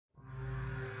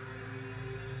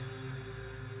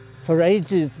For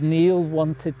ages, Neil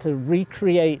wanted to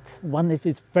recreate one of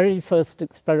his very first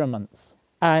experiments,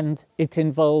 and it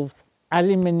involves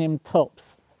aluminium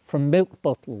tops from milk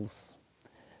bottles.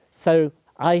 So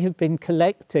I have been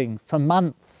collecting for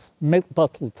months milk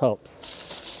bottle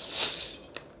tops.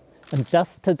 And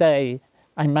just today,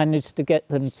 I managed to get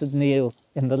them to Neil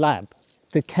in the lab.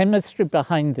 The chemistry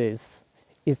behind this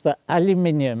is that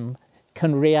aluminium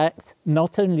can react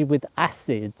not only with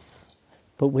acids,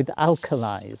 but with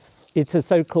alkalis. It's a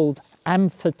so-called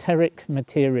amphoteric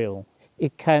material.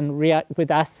 It can react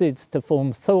with acids to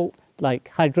form salt, like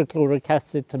hydrochloric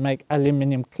acid to make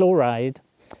aluminium chloride.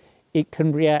 It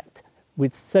can react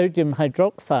with sodium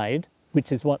hydroxide,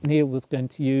 which is what Neil was going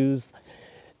to use,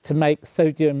 to make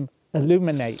sodium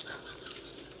aluminate.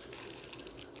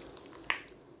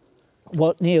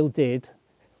 What Neil did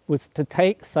was to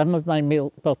take some of my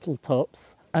milk bottle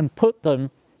tops and put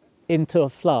them into a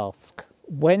flask.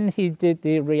 When he did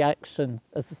the reaction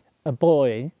as a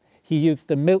boy, he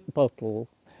used a milk bottle,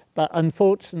 but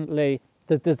unfortunately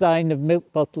the design of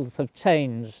milk bottles have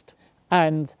changed,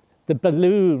 and the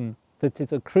balloon that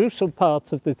is a crucial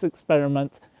part of this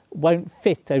experiment won't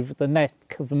fit over the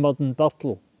neck of a modern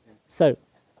bottle. So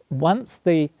once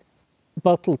the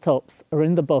bottle tops are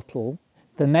in the bottle,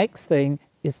 the next thing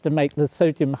is to make the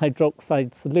sodium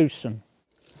hydroxide solution.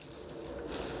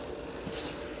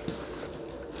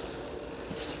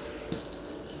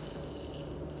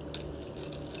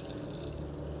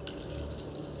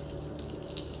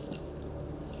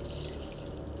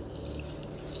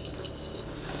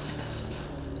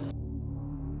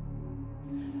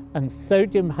 And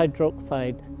sodium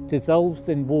hydroxide dissolves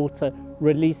in water,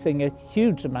 releasing a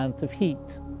huge amount of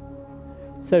heat.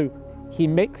 So he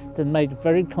mixed and made a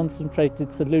very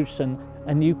concentrated solution,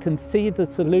 and you can see the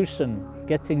solution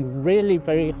getting really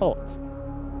very hot.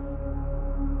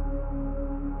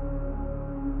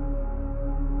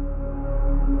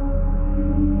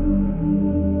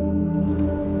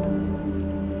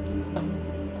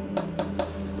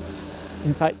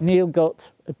 In fact, Neil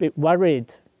got a bit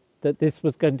worried that this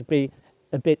was going to be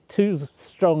a bit too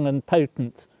strong and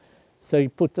potent. So he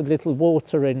put a little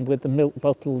water in with the milk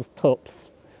bottle's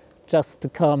tops just to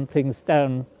calm things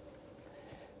down.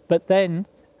 But then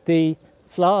the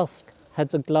flask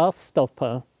had a glass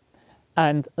stopper,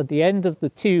 and at the end of the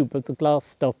tube of the glass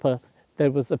stopper, there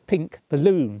was a pink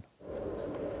balloon.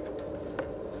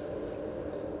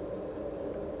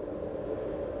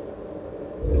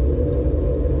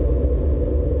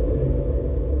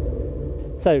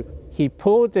 So he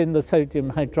poured in the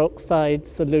sodium hydroxide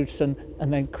solution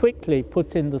and then quickly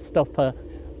put in the stopper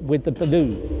with the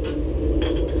balloon.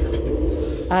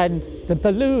 And the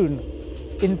balloon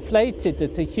inflated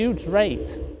at a huge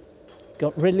rate,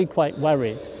 got really quite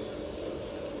worried.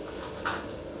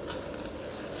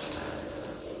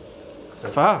 So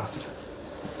fast.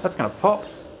 That's going to pop.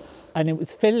 And it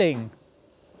was filling,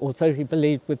 or so he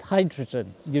believed, with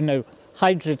hydrogen. You know,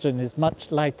 hydrogen is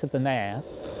much lighter than air.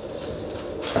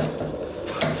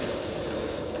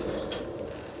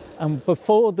 And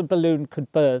before the balloon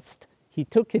could burst, he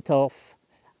took it off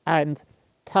and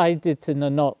tied it in a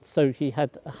knot so he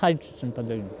had a hydrogen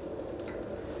balloon.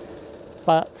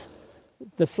 But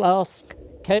the flask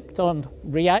kept on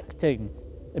reacting,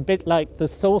 a bit like the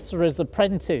Sorcerer's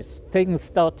Apprentice. Things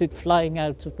started flying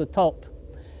out of the top,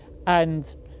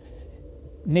 and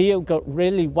Neil got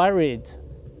really worried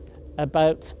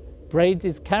about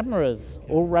Brady's cameras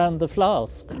all around the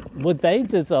flask. Would they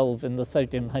dissolve in the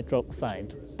sodium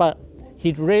hydroxide? But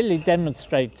he'd really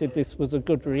demonstrated this was a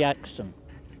good reaction.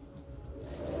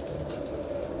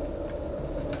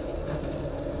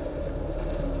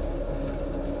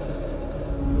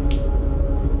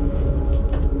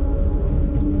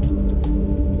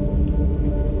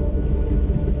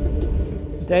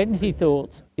 Then he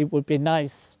thought it would be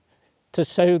nice to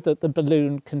show that the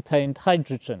balloon contained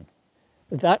hydrogen.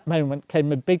 At that moment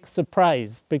came a big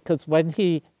surprise, because when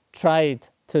he tried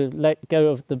to let go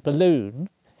of the balloon,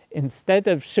 instead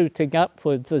of shooting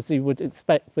upwards as you would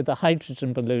expect with a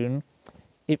hydrogen balloon,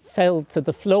 it fell to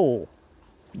the floor.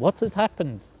 What had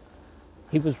happened?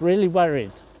 He was really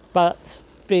worried. But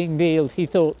being Neil, he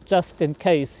thought just in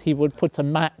case he would put a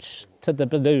match to the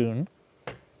balloon.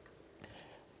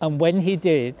 And when he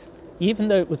did, even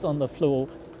though it was on the floor,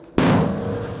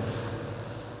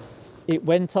 it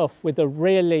went off with a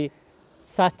really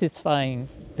satisfying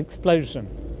explosion.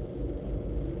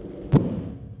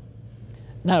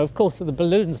 Now, of course, the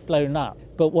balloon's blown up,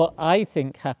 but what I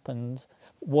think happened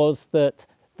was that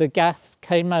the gas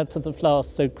came out of the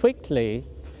flask so quickly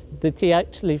that he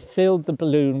actually filled the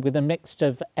balloon with a mixture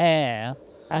of air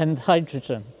and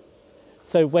hydrogen.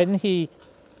 So when he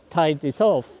tied it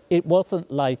off, it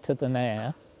wasn't lighter than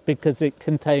air because it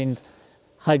contained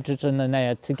hydrogen and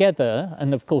air together,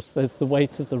 and of course there's the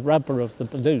weight of the rubber of the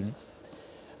balloon.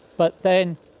 But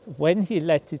then when he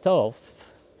let it off,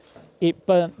 it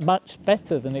burnt much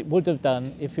better than it would have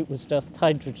done if it was just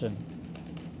hydrogen.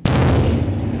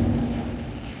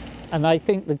 And I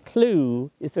think the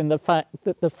clue is in the fact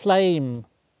that the flame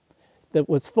that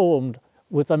was formed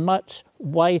was a much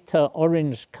whiter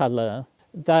orange colour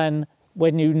than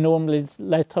when you normally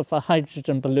let off a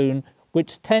hydrogen balloon,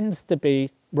 which tends to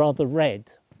be rather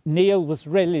red. Neil was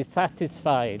really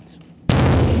satisfied.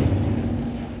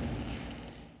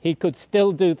 He could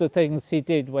still do the things he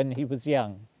did when he was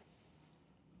young.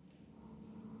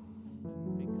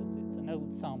 Because it's an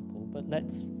old sample, but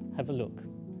let's have a look.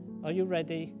 Are you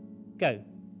ready? Go.